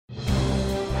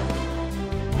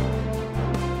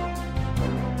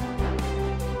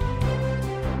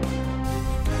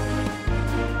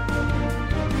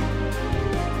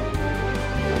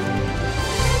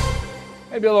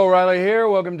Bill O'Reilly here.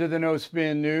 Welcome to the No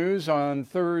Spin News on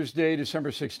Thursday,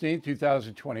 December 16th,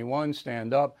 2021.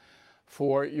 Stand up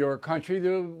for your country.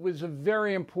 There was a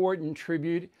very important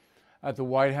tribute at the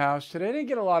White House today. Didn't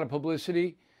get a lot of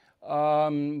publicity,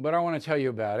 but I want to tell you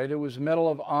about it. It was a Medal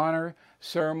of Honor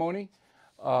ceremony,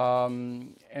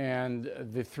 and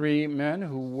the three men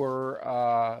who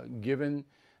were given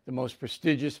the most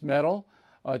prestigious medal,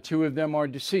 two of them are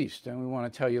deceased, and we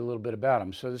want to tell you a little bit about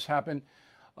them. So this happened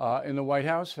in the White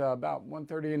House about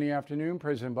 1:30 in the afternoon.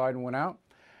 President Biden went out,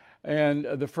 and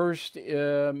the first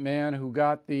man who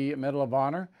got the Medal of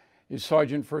Honor is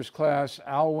Sergeant First Class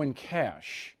Alwyn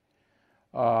Cash,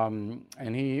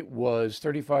 and he was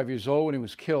 35 years old when he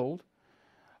was killed,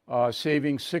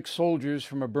 saving 6 soldiers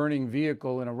from a burning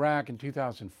vehicle in Iraq in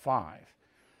 2005.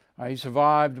 He's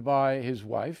survived by his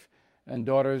wife and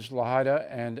daughters Lahida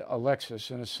and Alexis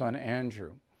and his son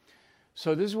Andrew.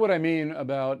 So this is what I mean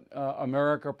about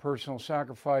America, personal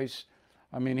sacrifice.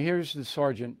 I mean, here's the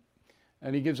sergeant,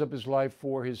 and he gives up his life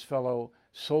for his fellow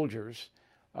soldiers.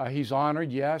 He's honored,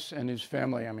 yes, and his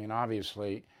family, I mean,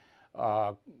 obviously,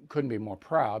 couldn't be more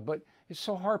proud, but it's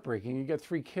so heartbreaking. You get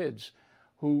 3 kids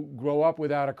who grow up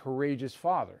without a courageous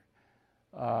father.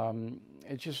 When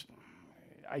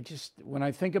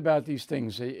I think about these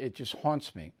things, it just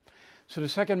haunts me. So the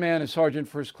second man is Sergeant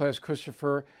First Class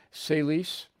Christopher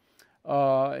Salis.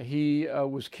 He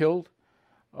was killed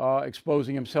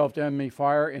exposing himself to enemy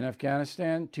fire in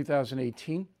Afghanistan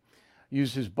 2018.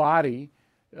 Used his body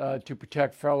to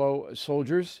protect fellow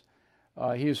soldiers.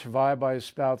 He is survived by his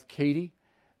spouse Katie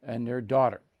and their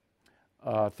daughter,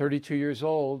 32 years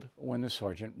old when the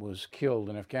sergeant was killed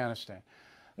in Afghanistan.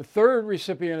 The third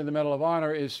recipient of the Medal of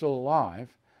Honor is still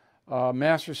alive,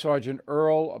 Master Sergeant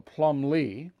Earl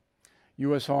Plumlee,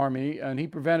 U.S. Army, and he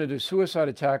prevented a suicide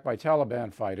attack by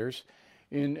Taliban fighters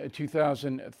in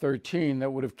 2013 that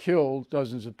would have killed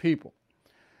dozens of people.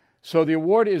 So the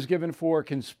award is given for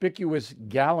conspicuous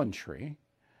gallantry.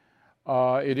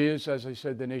 It is, as I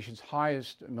said, the nation's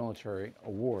highest military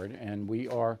award, and we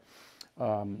are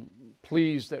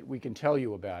pleased that we can tell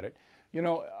you about it. You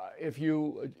know, if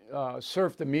you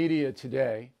surf the media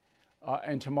today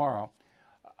and tomorrow,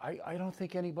 I don't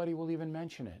think anybody will even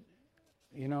mention it.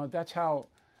 You know, that's how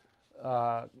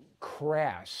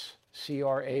crass,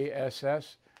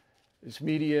 C-R-A-S-S, this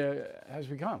media has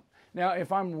become. Now,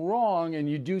 if I'm wrong and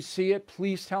you do see it,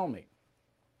 please tell me,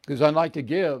 because I'd like to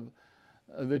give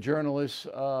the journalists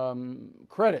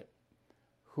credit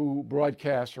who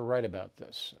broadcast or write about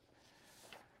this.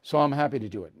 So I'm happy to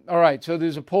do it. All right, so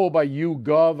there's a poll by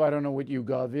YouGov. I don't know what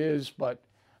YouGov is, but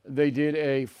they did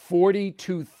a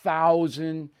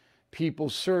 42,000 people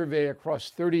survey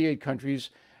across 38 countries,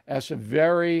 asked a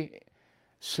very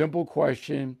simple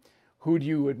question: who do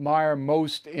you admire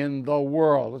most in the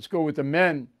world? Let's go with the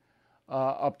men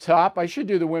up top. I should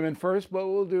do the women first, but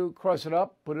we'll cross it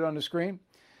up, put it on the screen.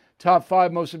 Top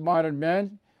 5 most admired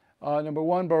men. Number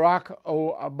 1, Barack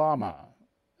Obama.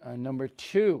 Number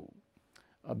 2,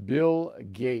 Bill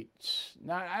Gates.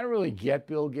 Now, I don't really get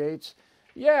Bill Gates.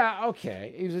 Yeah,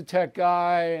 okay, he's a tech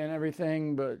guy and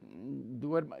everything, but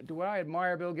do I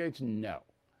admire Bill Gates? No.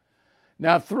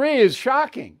 Now, 3 is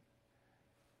shocking.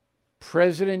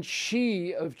 President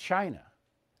Xi of China.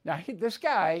 Now, this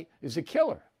guy is a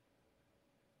killer.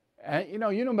 And you know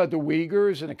about the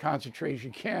Uyghurs and the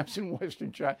concentration camps in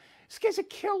Western China. This guy's a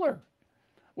killer.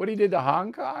 What he did to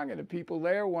Hong Kong and the people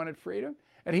there wanted freedom.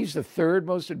 And he's the 3rd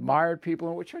most admired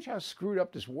people. Which shows how screwed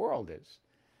up this world is.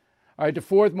 All right, the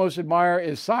 4th most admired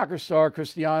is soccer star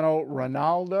Cristiano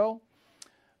Ronaldo.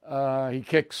 He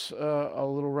kicks a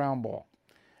little round ball.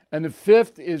 And the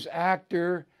 5th is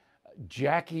actor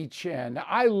Jackie Chan. Now,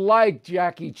 I like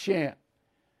Jackie Chan.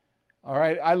 All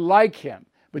right, I like him.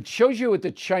 But shows you what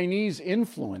the Chinese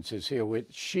influence is here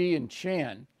with Xi and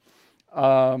Chan.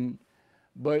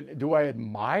 But do I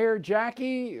admire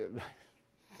Jackie?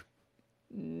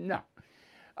 No.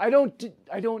 I don't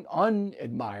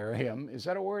unadmire him. Is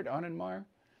that a word, unadmire?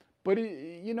 But,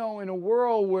 you know, in a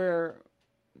world where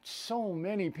so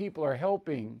many people are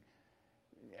helping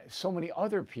so many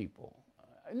other people.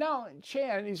 Now,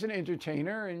 Chan, he's an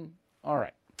entertainer, and all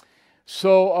right.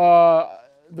 So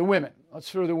the women. Let's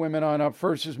throw the women on up.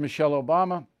 First is Michelle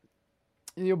Obama.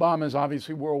 The Obama is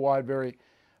obviously worldwide very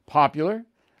popular.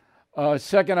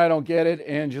 Second, I don't get it,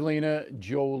 Angelina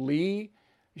Jolie.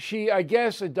 She, I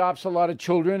guess, adopts a lot of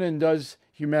children and does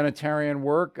humanitarian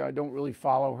work. I don't really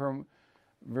follow her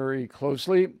very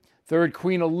closely. Third,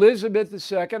 Queen Elizabeth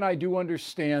II. I do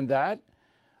understand that.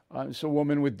 It's a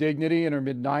woman with dignity in her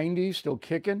mid-90s, still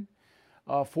kicking.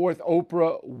 Fourth,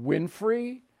 Oprah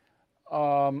Winfrey.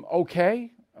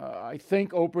 Okay. I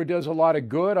think Oprah does a lot of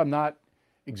good. I'm not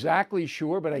exactly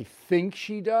sure, but I think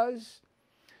she does.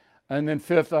 And then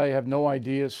fifth, I have no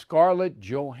idea, Scarlett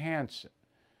Johansson.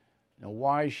 Now,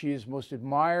 why she is most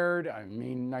admired, I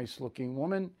mean, nice looking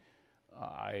woman,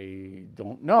 I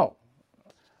don't know.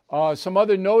 Some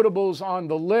other notables on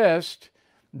the list: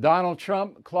 Donald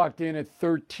Trump clocked in at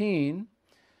 13,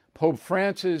 Pope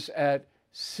Francis at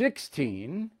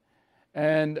 16,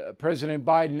 and President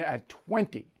Biden at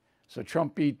 20. So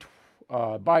Trump beat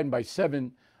Biden by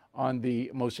 7 on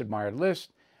the most admired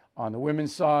list. On the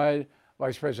women's side,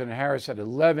 Vice President Harris at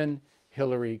 11,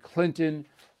 Hillary Clinton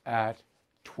at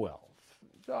 12.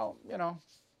 So, you know,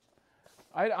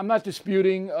 I'm not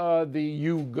disputing the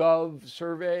YouGov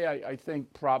survey. I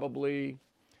think probably,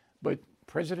 but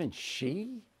President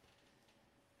Xi?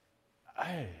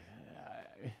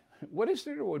 What is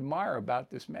there to admire about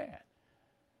this man?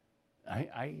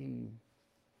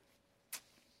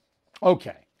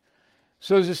 Okay.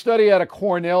 So there's a study out of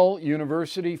Cornell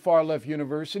University, far left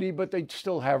university, but they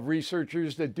still have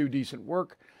researchers that do decent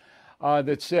work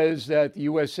that says that the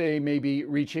USA may be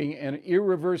reaching an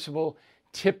irreversible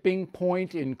tipping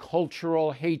point in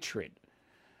cultural hatred.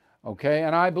 Okay,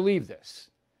 and I believe this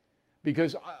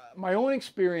because my own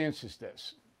experience is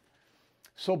this.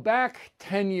 So back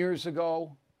 10 years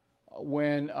ago,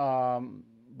 when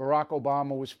Barack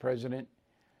Obama was president,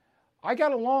 I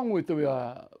got along with the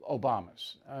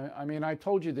Obamas. I mean, I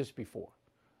told you this before.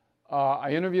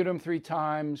 I interviewed him 3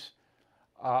 times.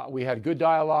 We had good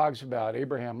dialogues about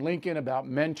Abraham Lincoln, about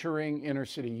mentoring inner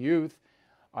city youth.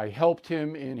 I helped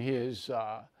him in his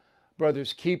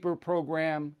Brother's Keeper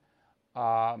program.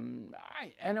 I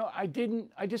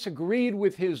disagreed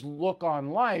with his look on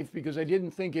life because I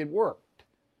didn't think it worked.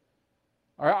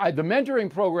 All right, the mentoring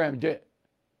program did,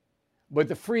 but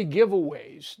the free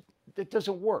giveaways, that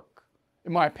doesn't work,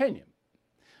 in my opinion.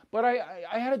 But I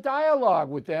had a dialogue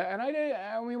with that, and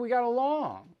I mean, we got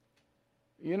along,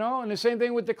 you know, and the same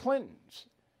thing with the Clintons.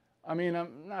 I mean,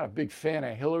 I'm not a big fan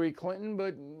of Hillary Clinton,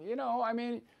 but, you know, I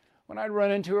mean, when I'd run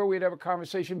into her, we'd have a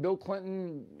conversation. Bill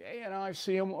Clinton, you know, I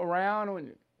see him around,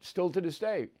 and still to this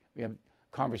day, we have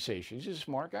conversations. He's a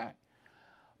smart guy.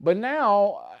 But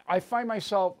now I find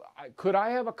myself, could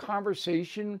I have a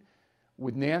conversation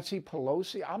with Nancy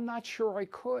Pelosi? I'm not sure I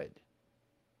could.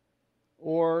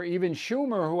 Or even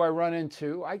Schumer, who I run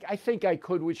into. I think I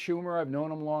could with Schumer. I've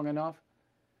known him long enough.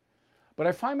 But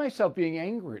I find myself being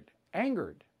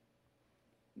angered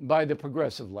by the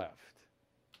progressive left.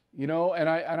 You know, and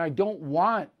I don't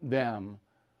want them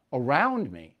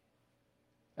around me.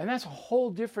 And that's a whole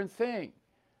different thing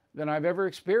than I've ever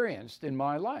experienced in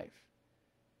my life.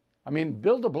 I mean,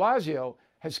 Bill de Blasio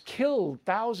has killed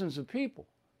thousands of people.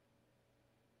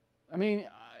 I mean,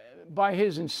 by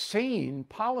his insane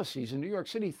policies in New York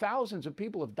City, thousands of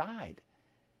people have died.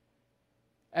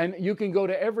 And you can go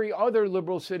to every other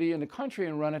liberal city in the country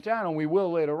and run it down, and we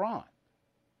will later on.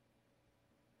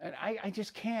 And I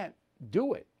just can't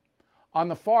do it. On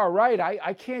the far right,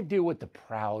 I can't deal with the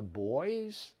Proud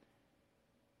Boys.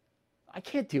 I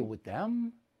can't deal with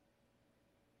them.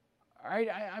 All right?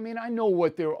 I mean, I know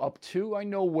what they're up to. I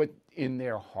know what's in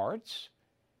their hearts.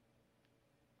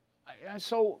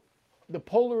 So the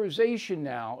polarization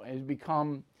now has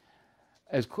become,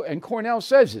 and Cornell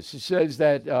says this, it says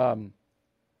that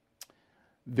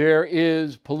there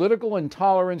is political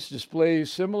intolerance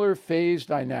displays similar phase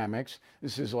dynamics.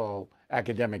 This is all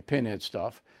academic pinhead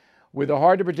stuff, with a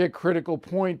hard to predict critical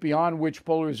point beyond which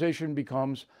polarization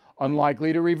becomes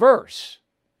unlikely to reverse,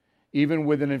 even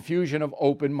with an infusion of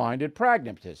open-minded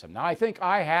pragmatism. Now, I think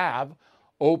I have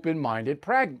open-minded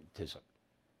pragmatism.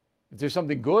 If there's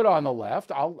something good on the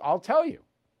left, I'll tell you.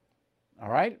 All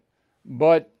right?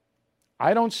 But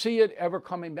I don't see it ever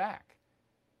coming back,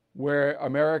 where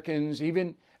Americans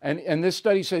even, and this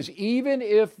study says, even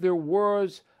if there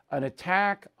was an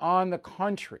attack on the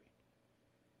country,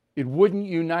 it wouldn't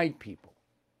unite people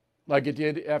like it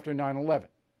did after 9/11.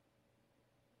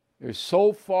 They're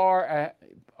so far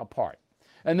apart.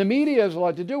 And the media has a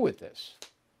lot to do with this.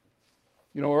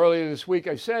 You know, earlier this week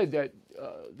I said that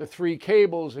the 3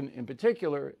 cables in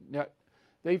particular,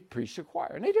 they preach to the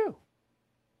choir, and they do.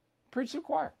 Preach to the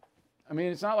choir. I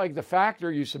mean, it's not like the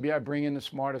Factor used to be, I bring in the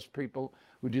smartest people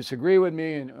who disagree with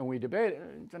me and we debate it.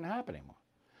 It doesn't happen anymore.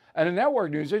 And in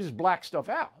network news, they just black stuff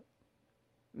out.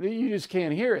 You just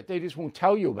can't hear it. They just won't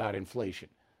tell you about inflation,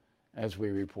 as we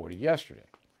reported yesterday.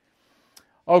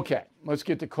 Okay, let's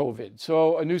get to COVID.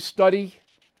 So a new study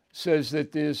says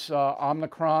that this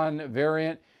Omicron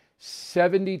variant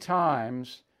 70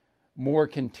 times more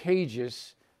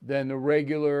contagious than the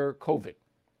regular COVID.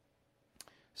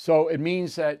 So it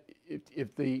means that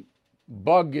if the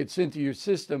bug gets into your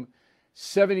system,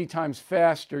 70 times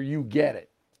faster you get it.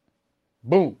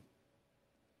 Boom.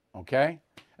 Okay?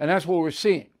 And that's what we're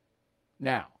seeing.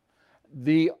 Now,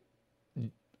 the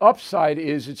upside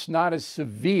is it's not as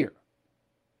severe.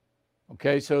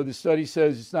 Okay, so the study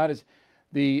says it's not as,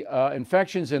 the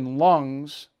infections in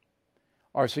lungs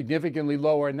are significantly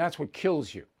lower, and that's what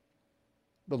kills you.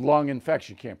 The lung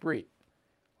infection, can't breathe.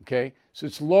 Okay, so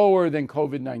it's lower than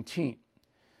COVID-19.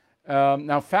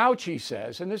 Now, Fauci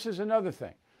says, and this is another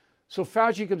thing. So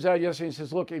Fauci comes out yesterday and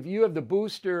says, look, if you have the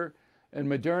booster and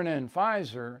Moderna and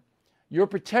Pfizer, you're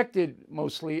protected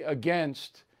mostly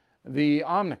against the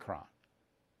Omicron.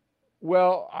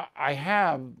 Well, I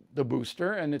have the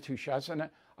booster and the 2 shots, and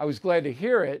I was glad to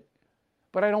hear it,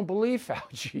 but I don't believe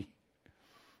Fauci.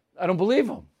 I don't believe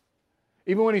him.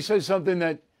 Even when he says something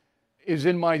that is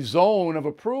in my zone of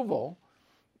approval,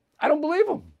 I don't believe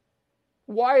him.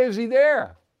 Why is he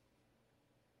there?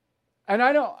 And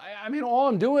I mean, all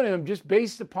I'm doing is just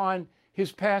based upon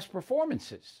his past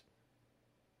performances.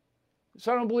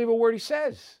 So I don't believe a word he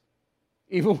says,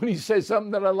 even when he says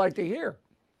something that I'd like to hear.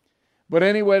 But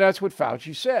anyway, that's what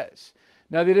Fauci says.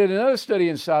 Now, they did another study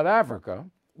in South Africa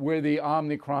where the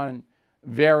Omicron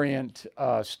variant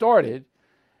started,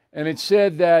 and it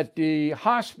said that the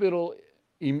hospital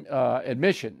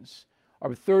admissions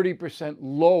are 30%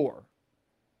 lower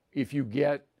if you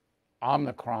get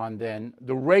Omicron than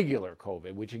the regular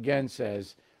COVID, which again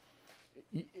says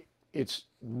it's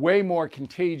way more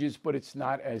contagious, but it's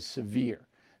not as severe.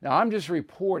 Now, I'm just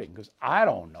reporting because I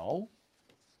don't know.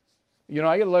 You know,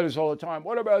 I get letters all the time.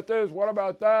 What about this? What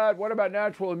about that? What about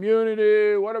natural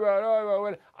immunity? What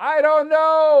about... I don't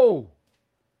know.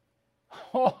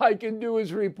 All I can do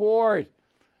is report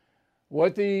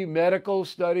what the medical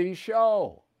studies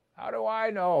show. How do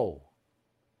I know?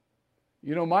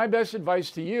 You know, my best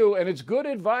advice to you, and it's good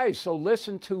advice, so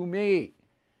listen to me.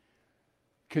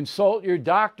 Consult your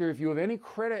doctor if you have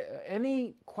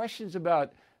any questions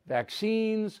about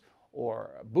vaccines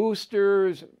or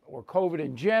boosters or COVID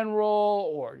in general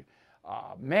or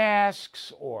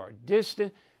masks or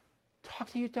distance. Talk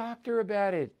to your doctor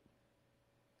about it.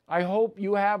 I hope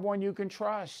you have one you can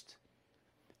trust.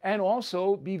 And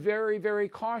also be very, very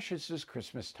cautious this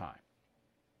Christmas time.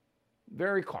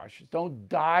 Very cautious. Don't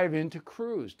dive into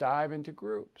crews, dive into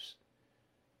groups.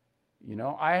 You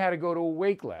know, I had to go to a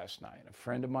wake last night. A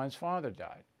friend of mine's father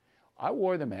died. I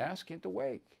wore the mask at the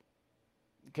wake.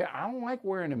 Okay, I don't like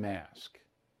wearing a mask.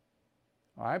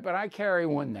 All right, but I carry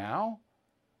one now.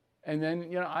 And then,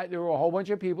 you know, there were a whole bunch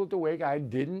of people at the wake I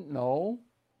didn't know.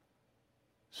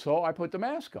 So I put the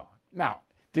mask on. Now,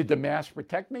 did the mask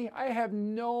protect me? I have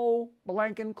no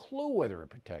blanking clue whether it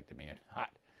protected me or not.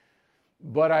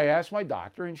 But I asked my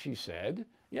doctor, and she said,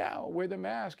 yeah, wear the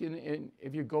mask and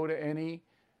if you go to any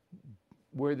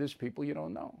where there's people you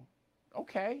don't know.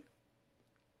 Okay.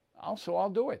 Also, I'll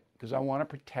do it because I want to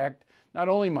protect not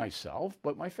only myself,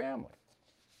 but my family.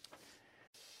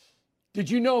 Did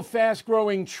you know Fast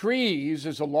Growing Trees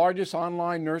is the largest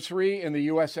online nursery in the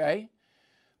USA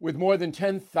with more than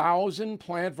 10,000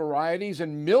 plant varieties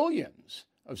and millions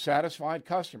of satisfied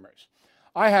customers?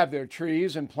 I have their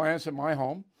trees and plants at my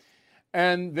home,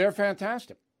 and they're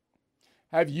fantastic.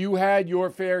 Have you had your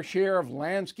fair share of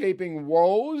landscaping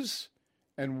woes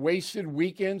and wasted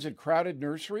weekends at crowded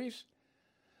nurseries?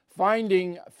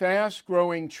 Finding Fast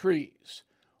Growing Trees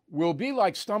will be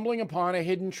like stumbling upon a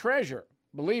hidden treasure,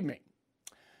 believe me.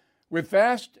 With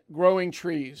Fast Growing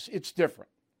Trees, it's different.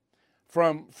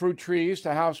 From fruit trees to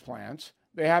houseplants,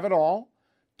 they have it all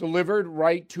delivered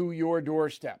right to your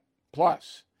doorstep.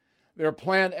 Plus, their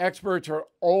plant experts are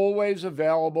always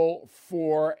available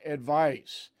for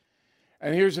advice.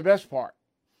 And here's the best part.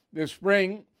 This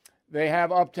spring, they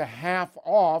have up to half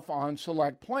off on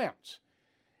select plants.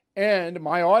 And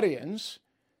my audience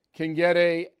can get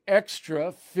an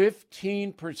extra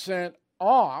 15%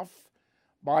 off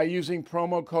by using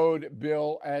promo code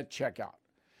BILL at checkout.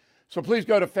 So please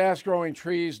go to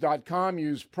fastgrowingtrees.com,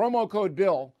 use promo code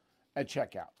BILL at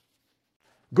checkout.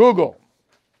 Google,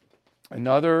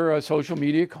 another social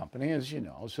media company, as you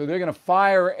know, so they're going to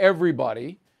fire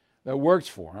everybody that works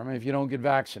for them if you don't get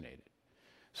vaccinated.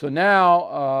 So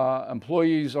now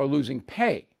employees are losing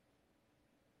pay.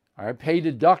 All right, pay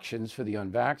deductions for the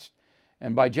unvaxxed.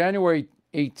 And by January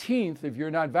 18th, if you're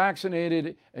not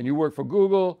vaccinated and you work for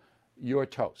Google, you're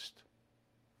toast.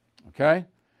 Okay?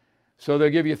 So they'll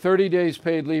give you 30 days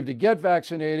paid leave to get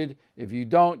vaccinated. If you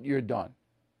don't, you're done.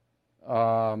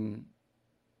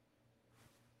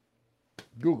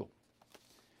 Google.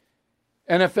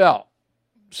 NFL.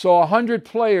 So 100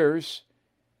 players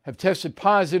have tested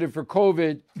positive for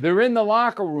COVID. They're in the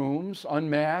locker rooms,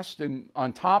 unmasked and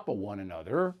on top of one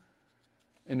another,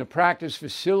 in the practice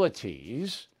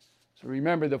facilities. So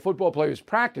remember, the football players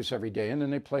practice every day and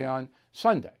then they play on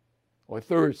Sunday or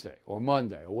Thursday or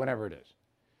Monday or whatever it is.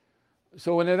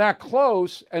 So when they're that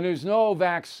close and there's no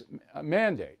vax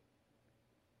mandate,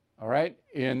 all right,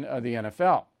 in the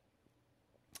NFL.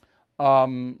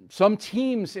 Some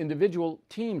teams, individual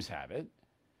teams have it.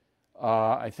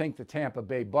 I think the Tampa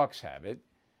Bay Bucks have it.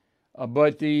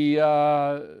 But the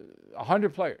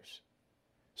 100 players.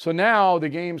 So now the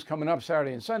games coming up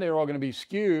Saturday and Sunday are all going to be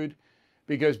skewed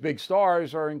because big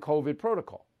stars are in COVID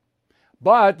protocol.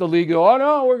 But the league go, oh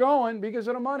no, we're going because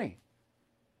of the money.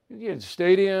 You get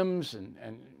stadiums and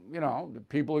you know, the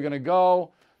people are going to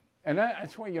go. And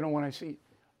that's why, you know, when I see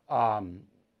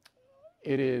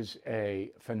it is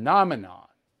a phenomenon.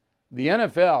 The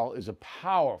NFL is the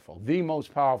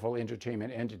most powerful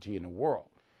entertainment entity in the world,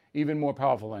 even more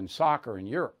powerful than soccer in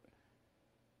Europe.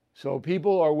 So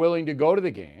people are willing to go to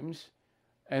the games.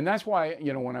 And that's why,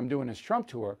 you know, when I'm doing this Trump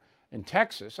tour in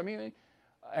Texas, I mean,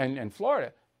 and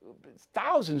Florida,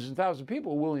 thousands and thousands of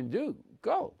people are willing to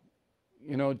go,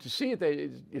 you know, to see it.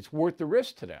 It's worth the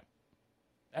risk to them.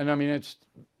 And I mean, it's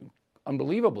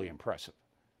unbelievably impressive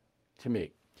to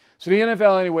me. So the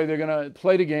NFL, anyway, they're going to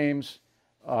play the games,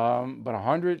 but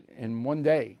 100 in one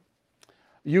day.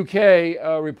 UK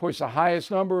reports the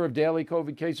highest number of daily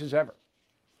COVID cases ever.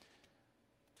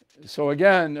 So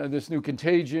again, this new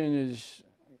contagion is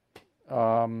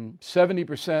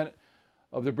 70%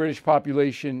 of the British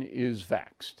population is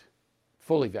vaxxed,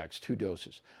 fully vaxxed, 2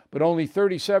 doses, but only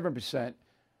 37%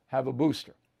 have a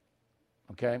booster,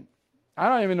 okay? I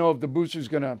don't even know if the booster is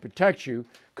going to protect you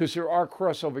because there are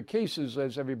crossover cases,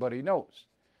 as everybody knows.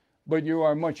 But you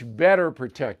are much better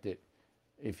protected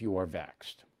if you are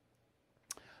vaxxed.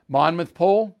 Monmouth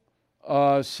poll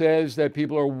says that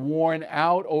people are worn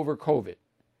out over COVID.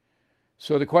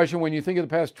 So the question, when you think of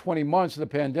the past 20 months of the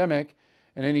pandemic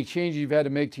and any changes you've had to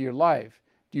make to your life,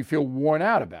 do you feel worn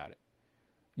out about it?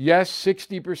 Yes,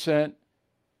 60%.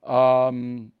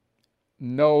 No,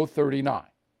 39%.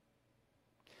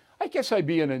 I guess I'd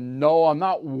be in a no. I'm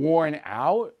not worn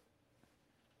out.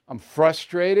 I'm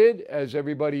frustrated, as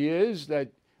everybody is, that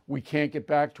we can't get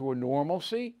back to a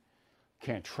normalcy.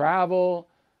 Can't travel.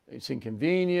 It's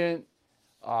inconvenient.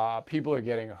 People are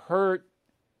getting hurt.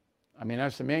 I mean,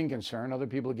 that's the main concern. Other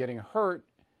people are getting hurt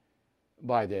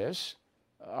by this.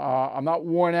 I'm not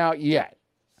worn out yet.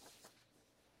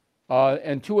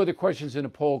 And 2 other questions in the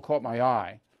poll caught my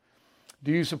eye.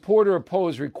 Do you support or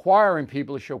oppose requiring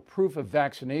people to show proof of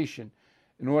vaccination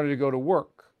in order to go to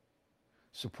work?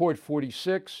 Support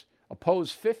 46,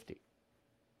 oppose 50.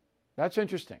 That's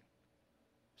interesting.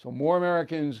 So more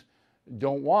Americans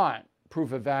don't want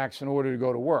proof of vax in order to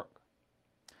go to work.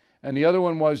 And the other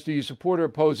one was, do you support or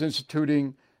oppose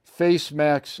instituting face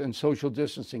masks and social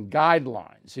distancing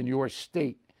guidelines in your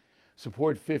state?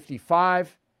 Support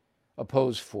 55,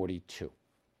 oppose 42.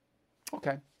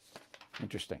 Okay,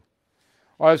 interesting.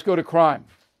 All right, let's go to crime.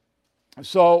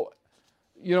 So,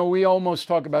 you know, we almost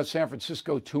talk about San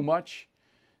Francisco too much.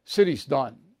 City's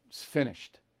done. It's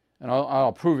finished. And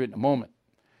I'll prove it in a moment.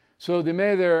 So the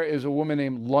mayor there is a woman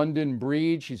named London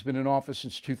Breed. She's been in office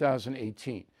since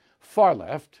 2018. Far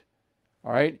left,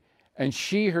 all right? And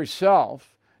she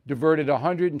herself diverted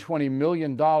 $120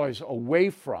 million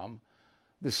away from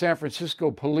the San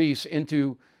Francisco police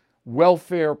into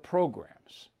welfare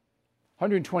programs.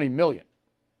 $120 million.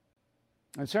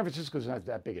 And San Francisco's not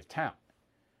that big a town.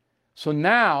 So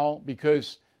now,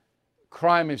 because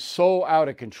crime is so out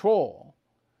of control,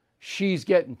 she's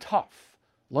getting tough.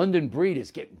 London Breed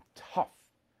is getting tough.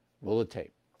 Roll the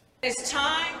tape. It's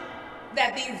time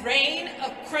that the reign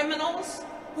of criminals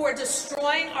who are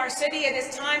destroying our city, it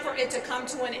is time for it to come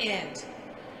to an end.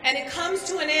 And it comes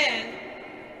to an end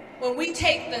when we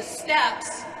take the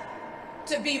steps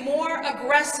to be more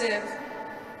aggressive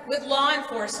with law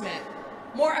enforcement,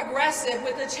 more aggressive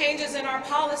with the changes in our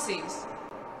policies,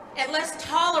 and less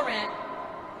tolerant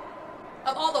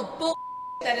of all the bull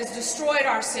that has destroyed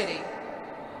our city.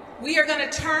 We are going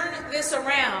to turn this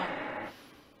around.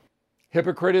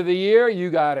 Hypocrite of the year, you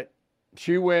got it.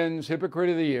 She wins, hypocrite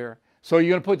of the year. So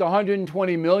you're going to put the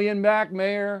 $120 million back,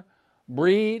 Mayor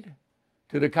Breed,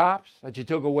 to the cops that you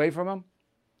took away from them?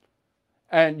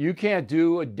 And you can't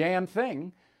do a damn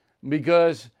thing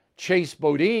because Chase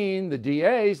Bodine, the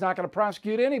DA, is not going to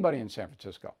prosecute anybody in San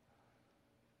Francisco.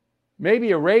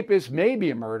 Maybe a rapist, maybe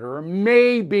a murderer,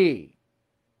 maybe.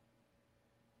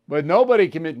 But nobody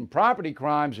committing property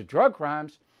crimes or drug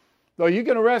crimes, though you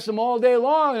can arrest them all day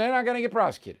long and they're not going to get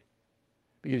prosecuted.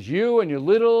 Because you and your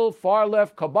little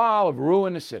far-left cabal have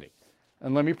ruined the city.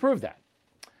 And let me prove that.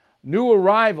 New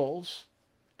arrivals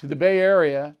to the Bay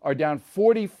Area are down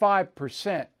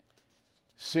 45%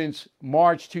 since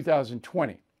March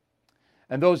 2020.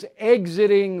 And those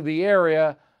exiting the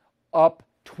area up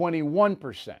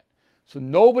 21%. So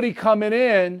nobody coming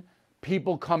in,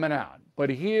 people coming out. But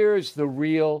here's the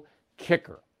real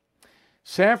kicker.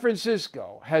 San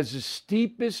Francisco has the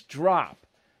steepest drop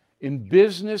in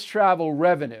business travel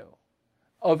revenue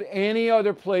of any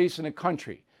other place in the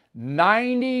country.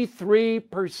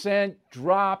 93%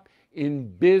 drop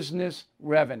in business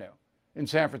revenue in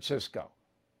San Francisco.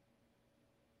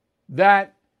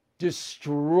 That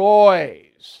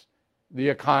destroys the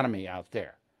economy out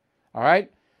there. All right?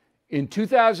 In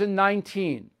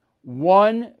 2019,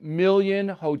 1 million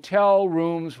hotel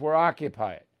rooms were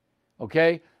occupied.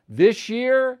 Okay? This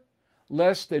year,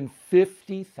 less than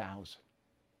 50,000.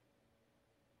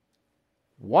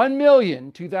 1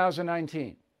 million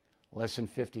 2019, less than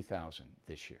 50,000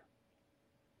 this year.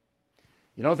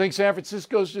 You don't think San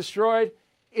Francisco's destroyed?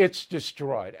 It's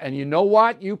destroyed. And you know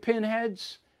what, you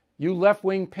pinheads, you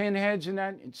left-wing pinheads in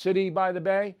that city by the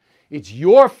bay? It's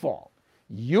your fault.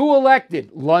 You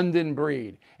elected London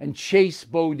Breed and Chase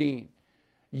Bodine.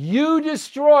 You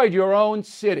destroyed your own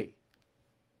city.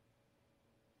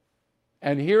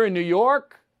 And here in New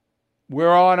York,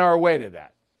 we're on our way to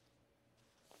that.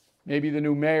 Maybe the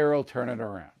new mayor will turn it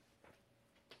around.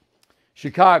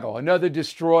 Chicago, another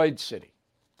destroyed city.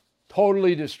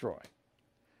 Totally destroyed.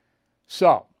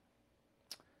 So,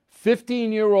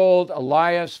 15-year-old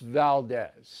Elias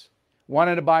Valdez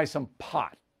wanted to buy some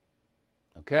pot.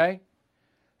 Okay?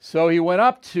 So he went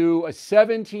up to a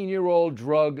 17-year-old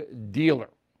drug dealer.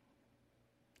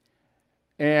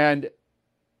 And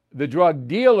the drug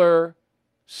dealer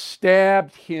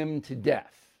stabbed him to death.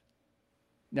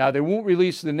 Now, they won't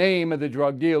release the name of the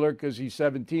drug dealer because he's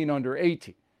 17 under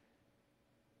 18.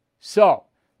 So,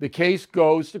 the case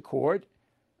goes to court.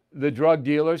 The drug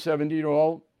dealer,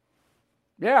 17-year-old,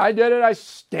 yeah, I did it. I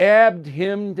stabbed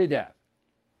him to death.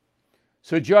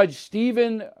 So Judge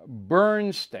Stephen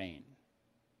Bernstein,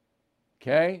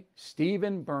 okay,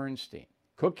 Stephen Bernstein,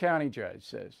 Cook County judge,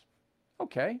 says,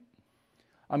 okay,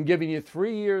 I'm giving you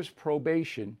 3 years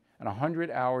probation and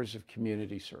 100 hours of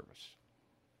community service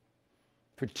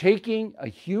for taking a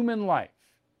human life.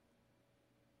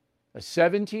 A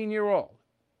 17-year-old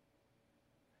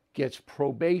gets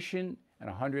probation and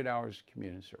 100 hours of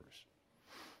community service.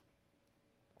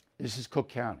 This is Cook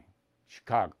County,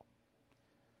 Chicago.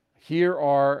 Here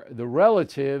are the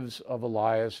relatives of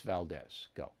Elias Valdez.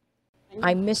 Go.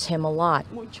 I miss him a lot,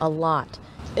 a lot.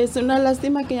 It's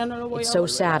so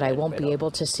sad I won't be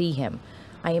able to see him.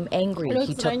 I am angry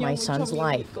he took my son's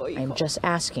life. I am just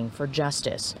asking for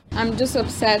justice. I'm just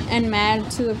upset and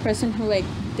mad to the person who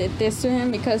did this to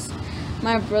him because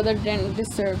my brother didn't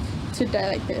deserve to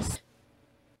die like this.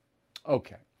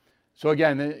 Okay. So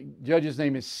again, the judge's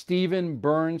name is Stephen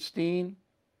Bernstein.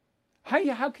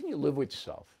 How can you live with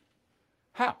yourself?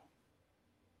 How?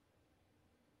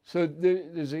 So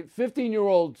there's a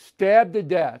 15-year-old stabbed to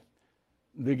death.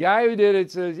 The guy who did it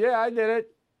says, yeah, I did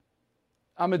it.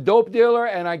 I'm a dope dealer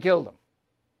and I killed him.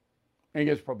 And he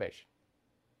gets probation.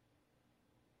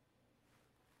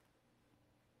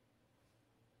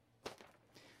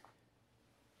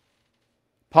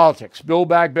 Politics. Build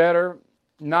Back Better.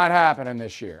 Not happening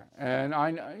this year. And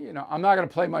I'm not going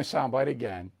to play my soundbite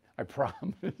again. I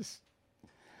promise.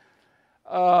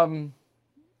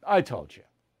 I told you.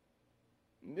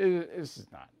 This is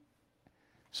not.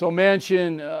 So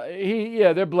Manchin,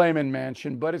 they're blaming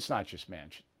Manchin, but it's not just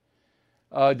Manchin.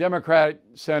 Democratic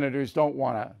senators don't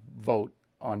want to vote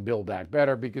on Build Back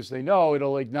Better because they know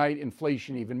it'll ignite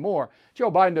inflation even more.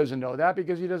 Joe Biden doesn't know that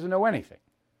because he doesn't know anything.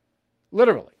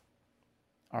 Literally.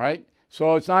 All right?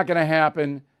 So it's not going to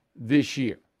happen this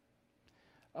year.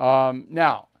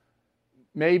 Now,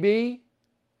 maybe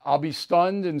I'll be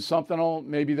stunned and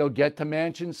maybe they'll get to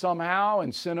Manchin somehow,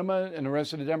 and Sinema and the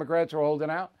rest of the Democrats are holding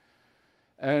out.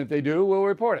 And if they do, we'll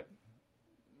report it.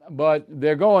 But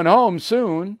they're going home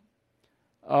soon.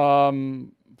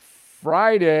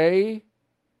 Friday,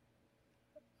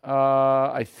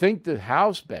 I think the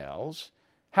House bails.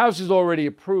 House has already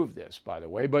approved this, by the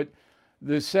way, but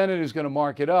the Senate is going to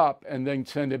mark it up and then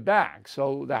send it back.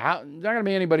 So there's not going to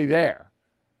be anybody there.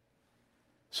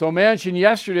 So Manchin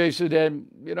yesterday said that,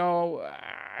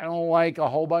 I don't like a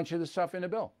whole bunch of the stuff in the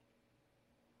bill.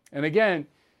 And again,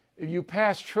 if you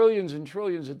pass trillions and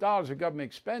trillions of dollars of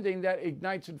government spending, that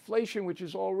ignites inflation, which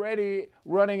is already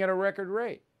running at a record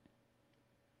rate.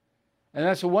 And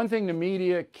that's the one thing the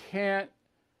media can't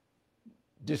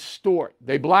distort.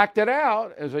 They blacked it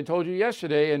out, as I told you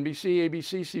yesterday, NBC,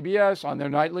 ABC, CBS, on their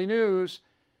nightly news.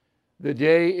 The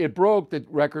day it broke that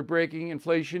record-breaking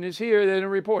inflation is here, they didn't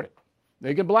report it.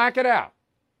 They can black it out.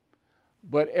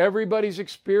 but everybody's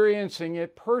experiencing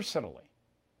it personally.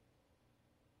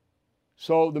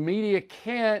 So the media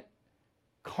can't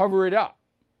cover it up.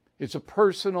 It's a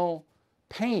personal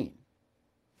pain,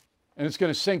 and it's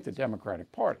going to sink the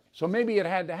Democratic Party. So maybe it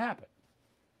had to happen.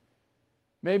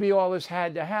 Maybe all this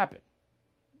had to happen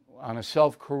on a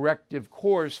self-corrective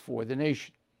course for the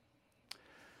nation.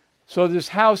 So this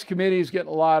House committee is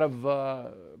getting a lot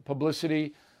of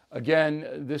publicity.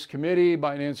 Again, this committee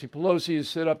by Nancy Pelosi is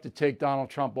set up to take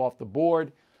Donald Trump off the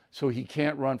board so he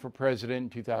can't run for president in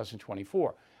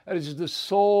 2024. That is the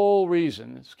sole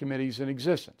reason this committee is in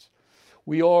existence.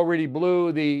 We already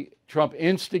blew the Trump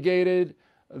instigated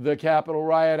the Capitol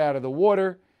riot out of the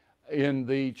water in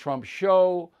the Trump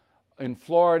show in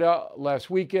Florida last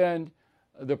weekend.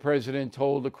 The president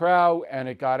told the crowd, and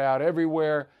it got out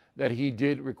everywhere, that he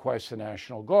did request the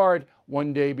National Guard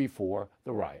one day before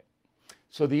the riot.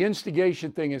 So the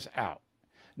instigation thing is out.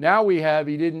 Now we have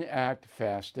he didn't act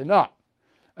fast enough.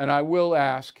 And I will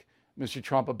ask Mr.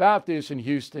 Trump about this in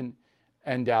Houston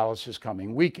and Dallas this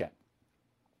coming weekend.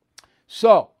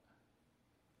 So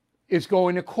it's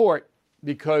going to court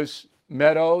because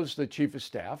Meadows, the chief of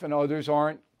staff, and others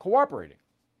aren't cooperating,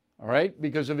 all right,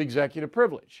 because of executive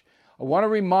privilege. I want to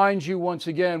remind you once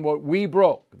again what we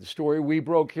broke, the story we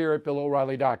broke here at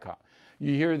BillO'Reilly.com.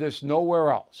 You hear this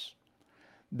nowhere else.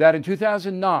 That in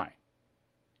 2009,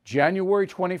 January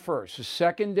 21st, the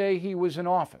second day he was in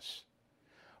office,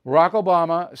 Barack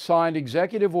Obama signed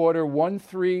Executive Order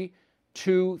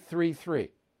 13233.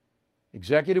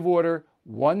 Executive Order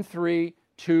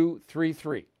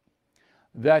 13233.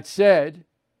 That said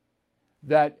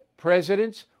that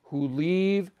presidents who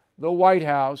leave the White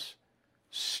House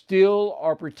still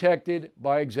are protected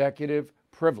by executive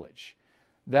privilege.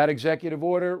 That executive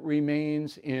order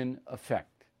remains in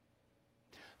effect.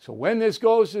 So when this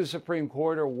goes to the Supreme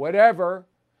Court or whatever,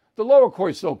 the lower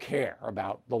courts don't care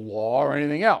about the law or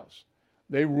anything else.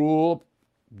 They rule,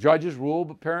 judges rule,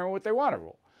 apparently what they want to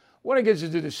rule. When it gets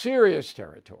into the serious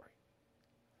territory,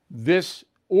 this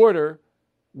order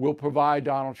will provide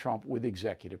Donald Trump with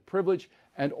executive privilege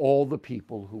and all the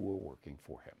people who were working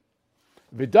for him.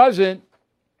 If it doesn't,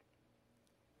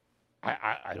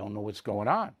 I don't know what's going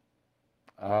on.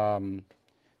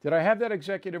 Did I have that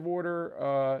executive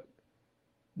order?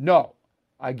 No,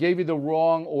 I gave you the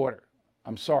wrong order.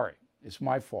 I'm sorry. It's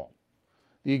my fault.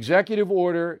 The executive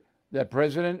order that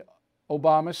President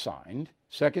Obama signed,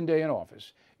 second day in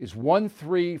office, is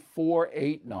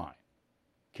 13489, in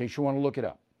case you want to look it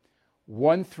up.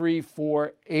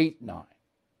 13489.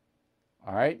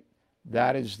 All right?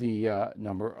 That is the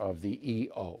number of the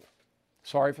EO.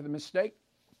 Sorry for the mistake.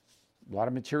 A lot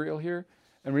of material here.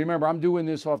 And remember, I'm doing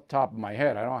this off the top of my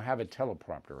head. I don't have a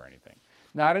teleprompter or anything.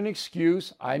 Not an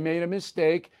excuse. I made a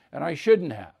mistake, and I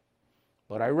shouldn't have.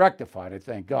 But I rectified it,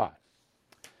 thank God.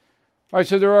 All right,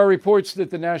 so there are reports that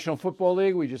the National Football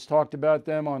League, we just talked about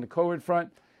them on the COVID front,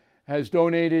 has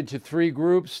donated to 3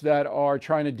 groups that are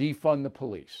trying to defund the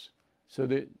police. So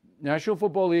the National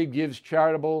Football League gives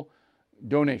charitable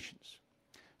donations.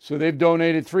 So they've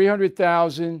donated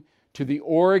 $300,000 to the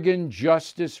Oregon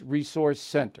Justice Resource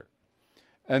Center,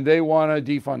 and they want to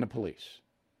defund the police.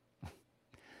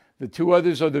 The 2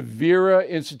 others are the Vera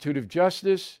Institute of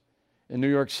Justice in New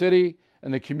York City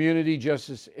and the Community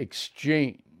Justice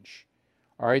Exchange.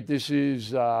 All right, this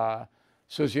is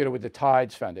associated with the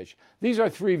Tides Foundation. These are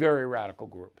 3 very radical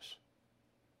groups.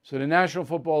 So the National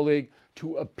Football League,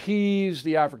 to appease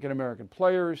the African-American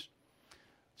players,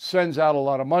 sends out a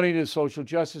lot of money to social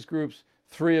justice groups.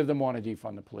 3 of them want to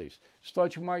defund the police. Just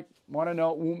thought you might want to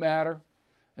know. It won't matter.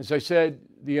 As I said,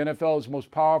 the NFL is the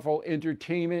most powerful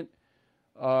entertainment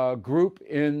group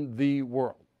in the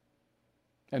world.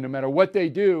 And no matter what they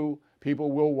do,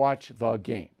 people will watch the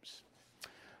games.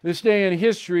 This day in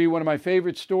history, one of my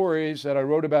favorite stories that I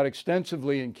wrote about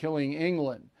extensively in Killing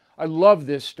England. I love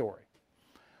this story.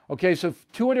 Okay, so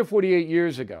 248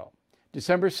 years ago,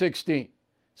 December 16th,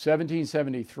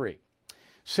 1773,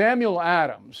 Samuel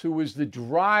Adams, who was the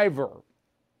driver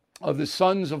of the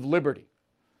Sons of Liberty,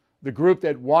 the group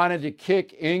that wanted to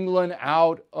kick England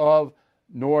out of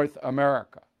North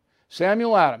America.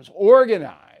 Samuel Adams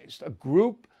organized a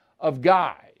group of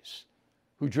guys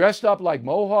who dressed up like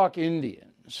Mohawk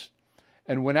Indians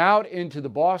and went out into the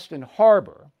Boston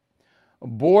Harbor,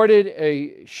 boarded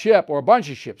a ship, or a bunch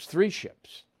of ships, 3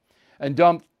 ships, and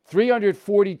dumped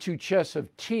 342 chests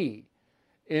of tea.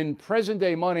 In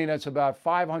present-day money, that's about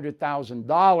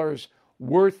 $500,000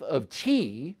 worth of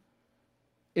tea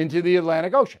into the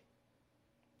Atlantic Ocean.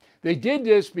 They did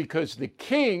this because the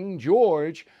King,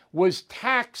 George, was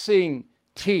taxing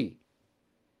tea,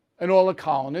 and all the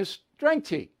colonists drank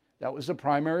tea. That was the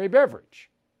primary beverage.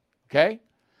 Okay?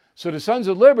 So the Sons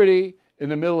of Liberty, in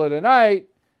the middle of the night,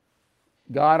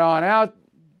 got on out,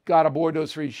 got aboard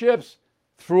those 3 ships,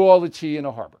 threw all the tea in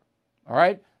the harbor. All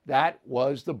right? That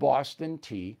was the Boston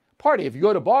Tea Party. If you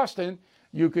go to Boston,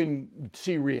 you can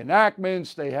see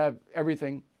reenactments. They have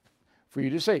everything for you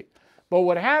to see. But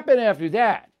what happened after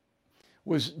that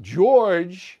was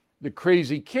George, the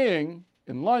crazy king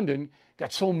in London,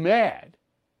 got so mad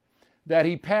that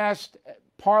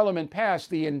Parliament passed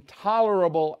the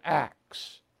Intolerable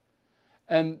Acts.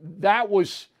 And that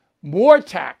was more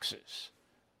taxes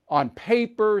on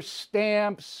paper,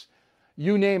 stamps,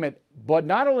 you name it. But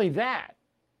not only that,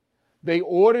 they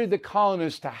ordered the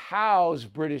colonists to house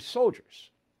British soldiers.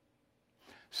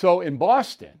 So in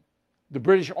Boston, the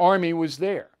British Army was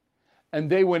there. And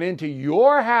they went into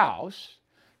your house,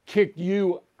 kicked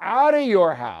you out of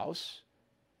your house,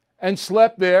 and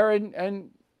slept there and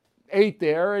ate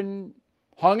there and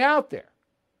hung out there.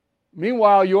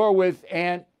 Meanwhile, you're with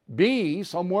Aunt B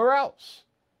somewhere else.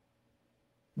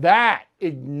 That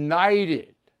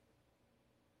ignited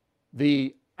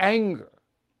the anger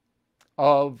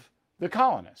of the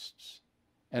colonists.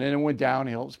 And then it went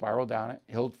downhill, spiraled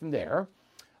downhill from there,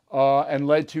 and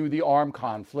led to the armed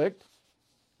conflict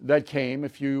that came a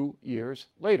few years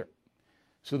later.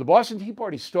 So the Boston Tea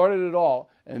Party started it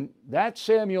all, and that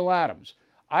Samuel Adams,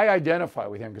 I identify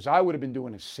with him because I would have been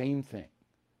doing the same thing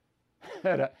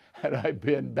had I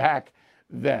been back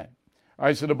then. All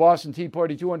right, so the Boston Tea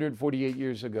Party, 248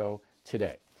 years ago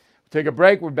today. We'll take a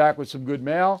break. We're back with some good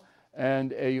mail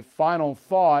and a final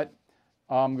thought.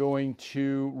 I'm going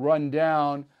to run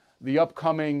down the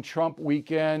upcoming Trump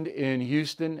weekend in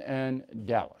Houston and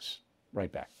Dallas.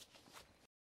 Right back.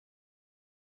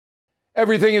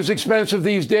 Everything is expensive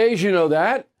these days, you know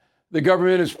that. The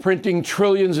government is printing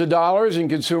trillions of dollars and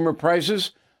consumer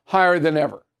prices higher than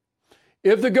ever.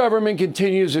 If the government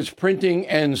continues its printing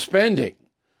and spending,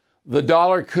 the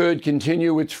dollar could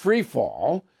continue its free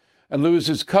fall and lose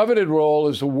its coveted role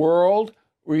as the world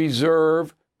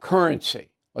reserve currency.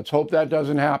 Let's hope that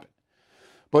doesn't happen.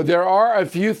 But there are a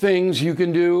few things you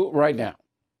can do right now.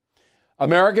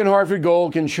 American Hartford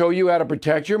Gold can show you how to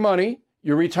protect your money,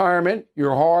 your retirement,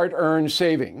 your hard-earned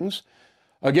savings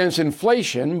against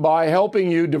inflation by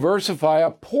helping you diversify a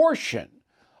portion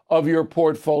of your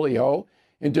portfolio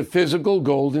into physical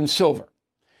gold and silver.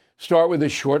 Start with a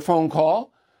short phone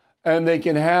call, and they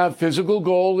can have physical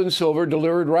gold and silver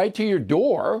delivered right to your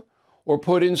door or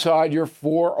put inside your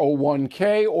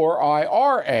 401k or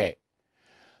IRA.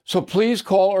 So please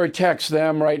call or text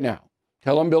them right now.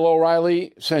 Tell them Bill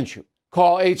O'Reilly sent you.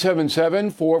 Call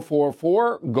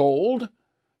 877-444-GOLD,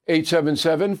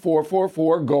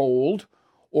 877-444-GOLD,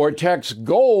 or text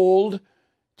GOLD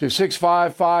to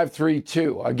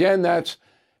 65532. Again, that's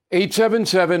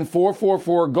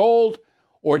 877-444-GOLD,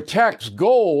 or text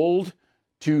GOLD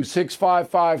to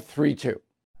 65532.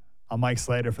 I'm Mike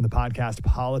Slater from the podcast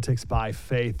Politics by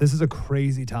Faith. This is a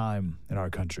crazy time in our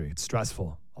country. It's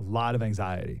stressful, a lot of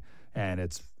anxiety, and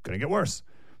it's going to get worse.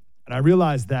 And I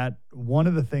realized that one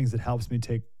of the things that helps me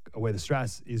take away the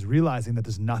stress is realizing that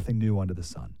there's nothing new under the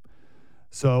sun.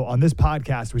 So on this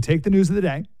podcast, we take the news of the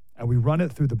day and we run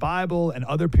it through the Bible and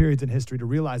other periods in history to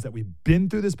realize that we've been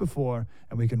through this before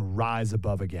and we can rise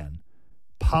above again.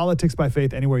 Politics by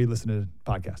Faith, anywhere you listen to the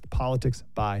podcast. Politics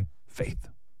by Faith.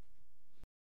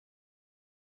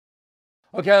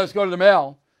 Okay, let's go to the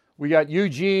mail. We got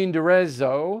Eugene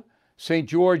DeRezzo, St.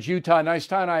 George, Utah. Nice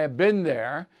time. I have been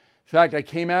there. In fact, I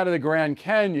came out of the Grand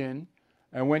Canyon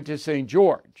and went to St.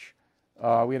 George.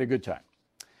 We had a good time.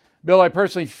 Bill, I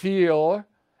personally feel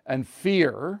and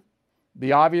fear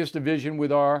the obvious division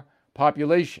with our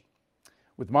population.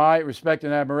 With my respect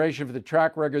and admiration for the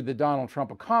track record that Donald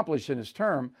Trump accomplished in his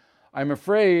term, I'm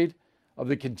afraid of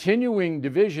the continuing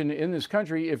division in this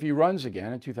country if he runs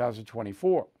again in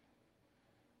 2024.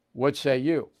 What say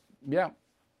you? Yeah.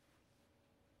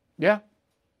 Now,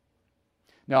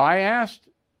 I asked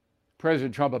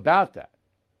President Trump about that.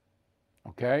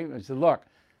 Okay? I said, look,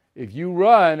 if you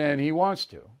run and he wants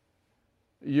to,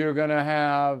 you're going to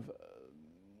have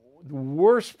the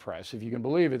worst press, if you can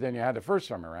believe it, than you had the first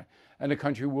time around, and the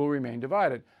country will remain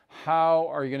divided. How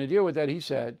are you going to deal with that? He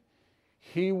said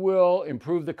he will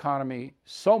improve the economy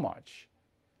so much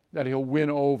that he'll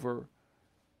win over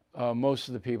most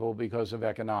of the people because of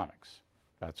economics.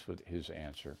 That's what his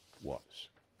answer was.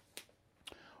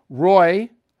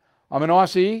 Roy, I'm an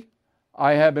Aussie.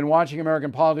 I have been watching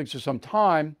American politics for some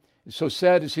time. It's so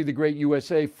sad to see the great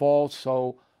USA fall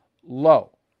so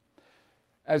low.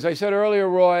 As I said earlier,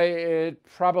 Roy, it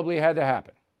probably had to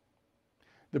happen.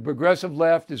 The progressive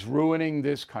left is ruining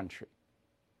this country.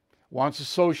 Wants a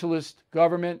socialist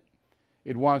government.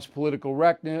 It wants political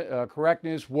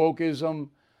correctness, wokeism.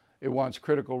 It wants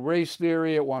critical race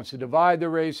theory. It wants to divide the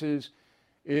races.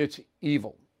 It's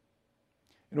evil.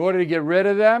 In order to get rid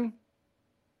of them,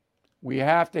 we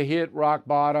have to hit rock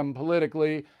bottom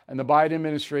politically, and the Biden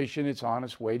administration, it's on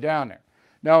its way down there.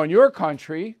 Now, in your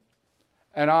country,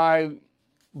 and I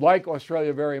like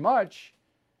Australia very much,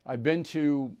 I've been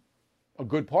to a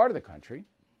good part of the country,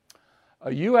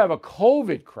 you have a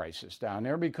COVID crisis down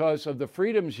there because of the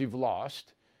freedoms you've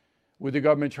lost with the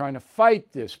government trying to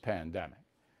fight this pandemic.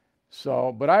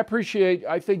 So, but I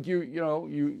think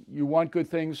you want good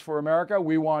things for America.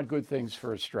 We want good things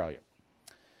for Australia.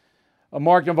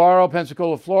 Mark Navarro,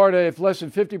 Pensacola, Florida. If less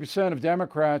than 50% of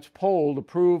Democrats polled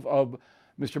approve of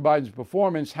Mr. Biden's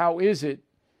performance, how is it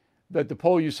that the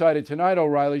poll you cited tonight,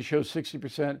 O'Reilly, shows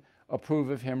 60% approve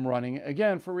of him running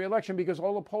again for re-election? Because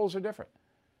all the polls are different.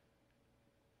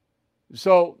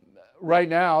 So right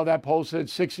now, that poll said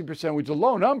 60%, which is a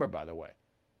low number, by the way.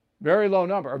 Very low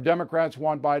number of Democrats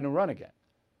want Biden to run again.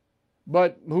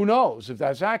 But who knows if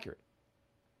that's accurate?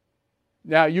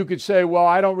 Now, you could say, well,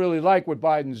 I don't really like what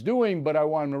Biden's doing, but I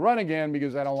want him to run again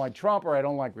because I don't like Trump or I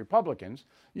don't like Republicans.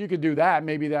 You could do that.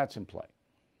 Maybe that's in play.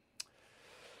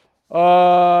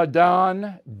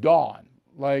 Dawn,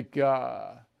 like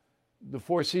the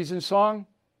Four Seasons song,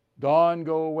 Dawn,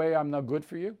 go away, I'm not good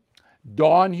for you.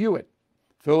 Dawn Hewitt,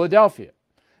 Philadelphia.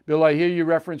 Bill, I hear you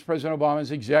reference President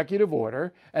Obama's executive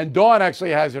order, and Dawn actually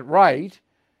has it right,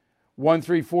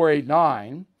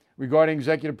 13489, regarding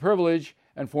executive privilege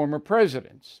and former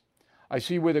presidents. I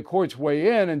see where the courts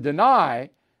weigh in and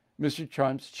deny Mr.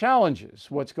 Trump's challenges.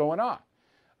 What's going on?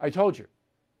 I told you,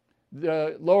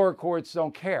 the lower courts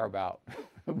don't care about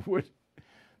the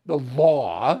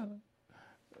law.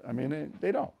 I mean,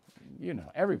 they don't. You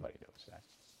know, everybody knows that.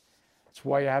 That's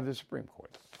why you have the Supreme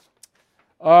Court.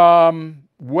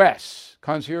 Wes,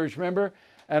 concierge member,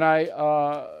 and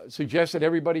I suggest that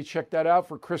everybody check that out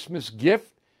for Christmas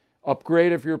gift.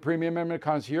 Upgrade if you're a premium member to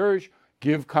concierge.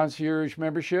 Give concierge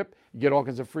membership. You get all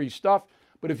kinds of free stuff.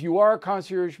 But if you are a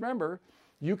concierge member,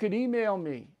 you can email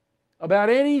me about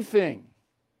anything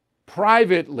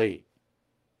privately.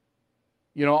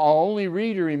 You know, I'll only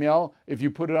read your email if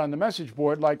you put it on the message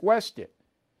board like Wes did.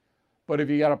 But if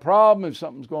you got a problem, if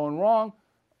something's going wrong,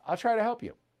 I'll try to help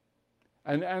you.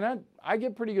 And I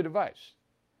give pretty good advice.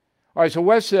 All right, so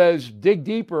Wes says, dig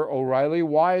deeper, O'Reilly.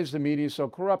 Why is the media so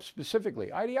corrupt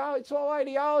specifically? It's all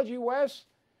ideology, Wes.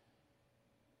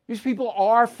 These people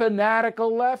are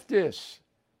fanatical leftists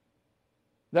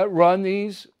that run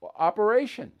these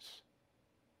operations.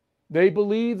 They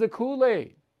believe the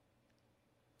Kool-Aid.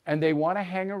 And they want to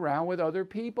hang around with other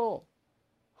people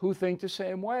who think the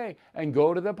same way and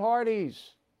go to the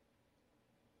parties,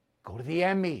 go to the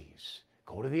Emmys,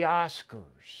 go to the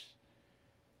Oscars.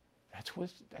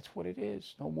 That's what it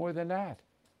is, no more than that.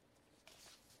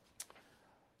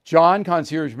 John,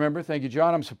 concierge member, thank you,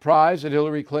 John. I'm surprised that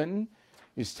Hillary Clinton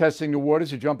is testing the waters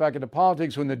to jump back into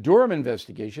politics when the Durham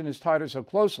investigation has tied her so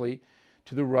closely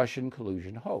to the Russian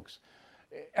collusion hoax.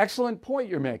 Excellent point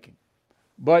you're making.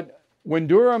 But when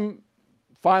Durham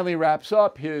finally wraps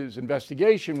up his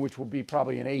investigation, which will be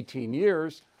probably in 18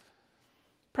 years,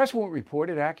 press won't report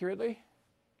it accurately.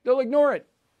 They'll ignore it.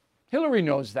 Hillary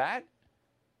knows that.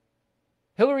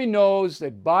 Hillary knows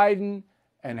that Biden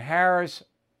and Harris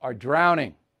are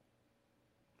drowning,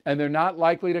 and they're not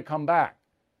likely to come back.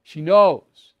 She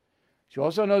knows. She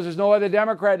also knows there's no other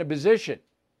Democrat in a position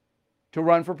to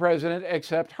run for president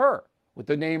except her, with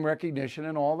the name recognition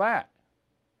and all that.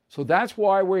 So that's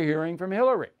why we're hearing from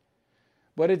Hillary.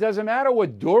 But it doesn't matter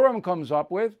what Durham comes up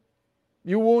with.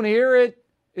 You won't hear it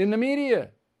in the media.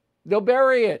 They'll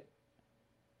bury it.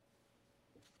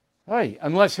 Hey,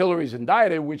 unless Hillary's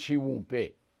indicted, which she won't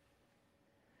be.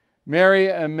 Mary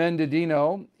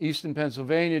Mendadino, Easton,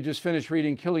 Pennsylvania, just finished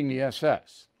reading Killing the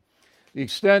SS. The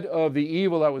extent of the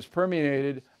evil that was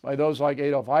permeated by those like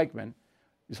Adolf Eichmann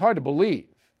is hard to believe,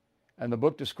 and the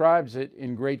book describes it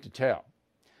in great detail.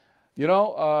 You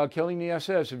know, Killing the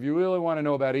SS, if you really want to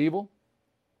know about evil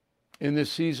in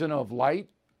this season of light,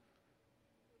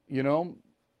 you know,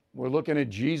 we're looking at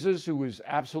Jesus, who was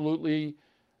absolutely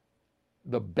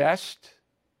the best,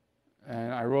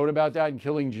 and I wrote about that in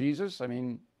Killing Jesus. I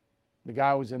mean, the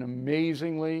guy was an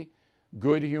amazingly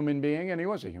good human being, and he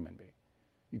was a human being.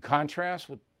 You contrast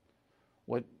with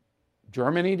what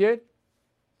Germany did,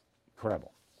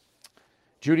 incredible.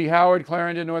 Judy Howard,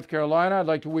 Clarendon, North Carolina. I'd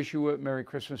like to wish you a Merry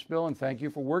Christmas, Bill, and thank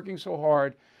you for working so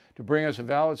hard to bring us a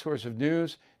valid source of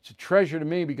news. It's a treasure to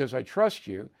me because I trust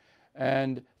you,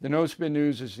 and the No Spin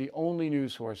News is the only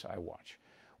news source I watch.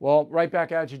 Well, right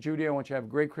back at you, Judy. I want you to have a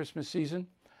great Christmas season.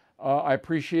 I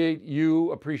appreciate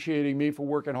you appreciating me for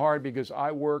working hard, because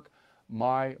I work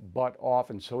my butt off,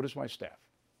 and so does my staff.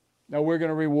 Now, we're going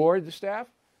to reward the staff.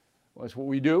 Well, that's what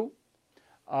we do.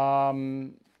 I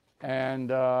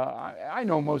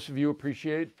know most of you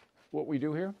appreciate what we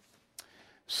do here.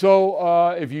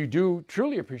 So if you do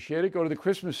truly appreciate it, go to the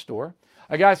Christmas store.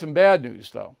 I got some bad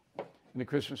news, though, in the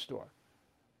Christmas store.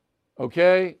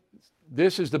 Okay?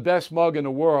 This is the best mug in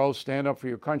the world. Stand up for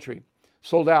your country.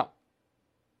 Sold out.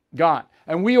 Gone.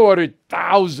 And we ordered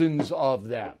thousands of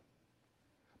them.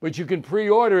 But you can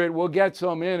pre-order it. We'll get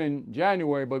some in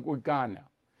January, but we're gone now.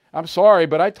 I'm sorry,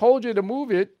 but I told you to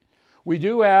move it. We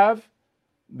do have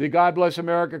the God Bless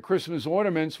America Christmas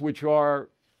ornaments, which are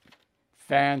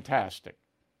fantastic.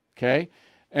 Okay?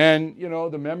 And, you know,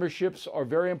 the memberships are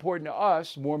very important to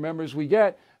us. The more members we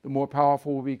get, the more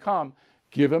powerful we become.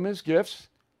 Give them as gifts,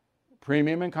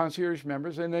 premium and concierge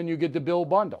members, and then you get the bill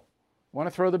bundle. Want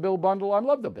to throw the bill bundle? I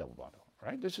love the bill bundle,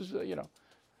 right? This is,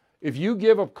 if you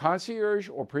give a concierge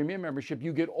or premium membership,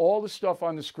 you get all the stuff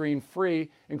on the screen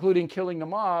free, including Killing the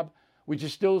Mob, which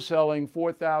is still selling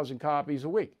 4,000 copies a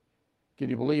week. Can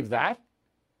you believe that?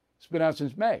 It's been out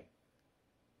since May.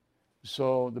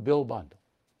 So the bill bundle.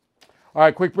 All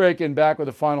right, quick break and back with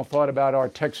a final thought about our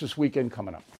Texas weekend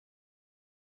coming up.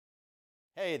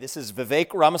 Hey, this is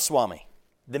Vivek Ramaswamy.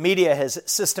 The media has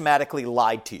systematically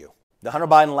lied to you. The Hunter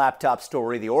Biden laptop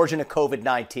story, the origin of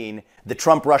COVID-19, the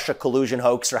Trump-Russia collusion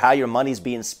hoax, or how your money's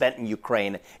being spent in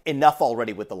Ukraine. Enough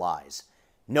already with the lies.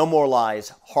 No more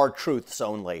lies, hard truths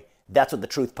only. That's what the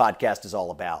Truth Podcast is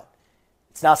all about.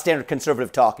 It's not standard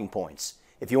conservative talking points.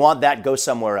 If you want that, go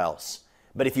somewhere else.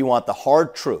 But if you want the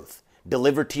hard truth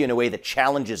delivered to you in a way that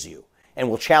challenges you and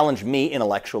will challenge me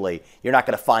intellectually, you're not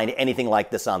going to find anything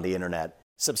like this on the internet.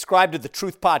 Subscribe to the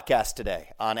Truth Podcast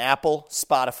today on Apple,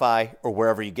 Spotify, or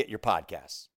wherever you get your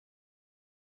podcasts.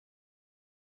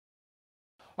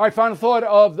 All right, final thought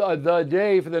of the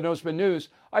day for the No Spin News.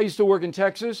 I used to work in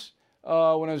Texas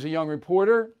when I was a young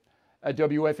reporter at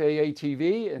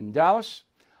WFAA-TV in Dallas.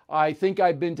 I think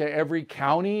I've been to every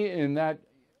county in that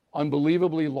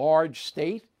unbelievably large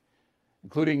state,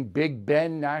 including Big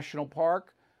Bend National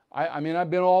Park. I mean,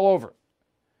 I've been all over.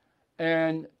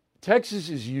 And Texas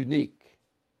is unique.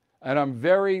 And I'm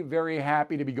very, very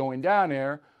happy to be going down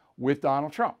there with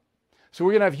Donald Trump. So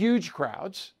we're going to have huge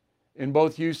crowds in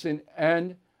both Houston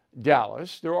and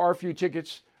Dallas. There are a few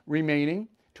tickets remaining.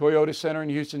 Toyota Center in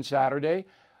Houston Saturday,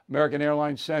 American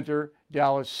Airlines Center,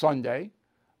 Dallas Sunday.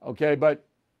 Okay, but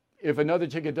if another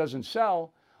ticket doesn't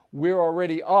sell, we're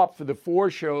already up for the 4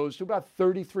 shows to about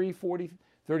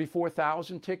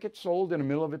 34,000 tickets sold in the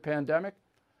middle of a pandemic.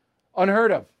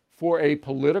 Unheard of for a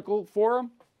political forum.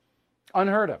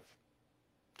 Unheard of.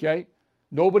 Okay?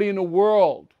 Nobody in the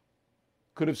world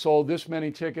could have sold this many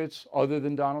tickets other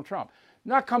than Donald Trump.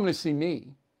 Not coming to see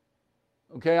me.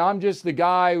 Okay? I'm just the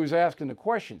guy who's asking the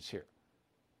questions here.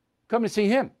 Come to see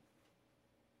him.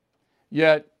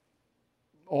 Yet,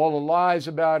 all the lies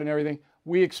about it and everything,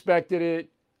 we expected it,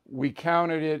 we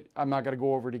counted it. I'm not going to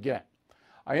go over it again.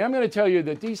 I am going to tell you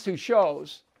that these 2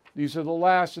 shows, these are the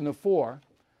last in the 4.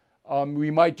 We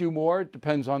might do more. It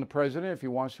depends on the president if he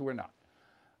wants to or not.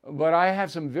 But I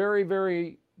have some very,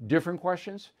 very different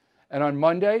questions. And on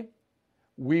Monday,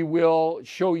 we will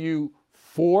show you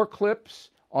 4 clips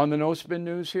on the No Spin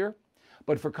News here.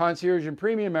 But for concierge and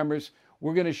premium members,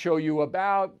 we're going to show you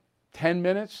about 10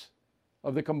 minutes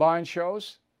of the combined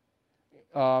shows.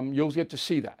 You'll get to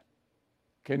see that.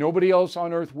 Okay, nobody else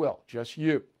on earth will, just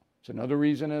you. It's another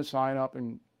reason to sign up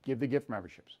and give the gift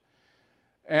memberships.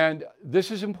 And this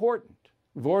is important.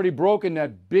 We've already broken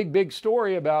that big, big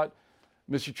story about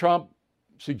Mr. Trump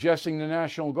suggesting the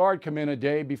National Guard come in a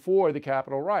day before the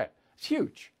Capitol riot. It's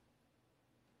huge.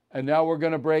 And now we're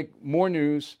going to break more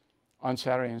news on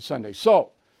Saturday and Sunday. So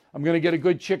I'm going to get a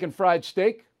good chicken fried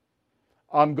steak.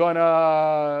 I'm going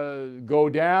to go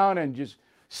down and just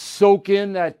soak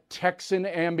in that Texan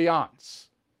ambiance.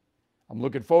 I'm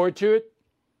looking forward to it,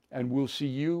 and we'll see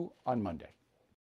you on Monday.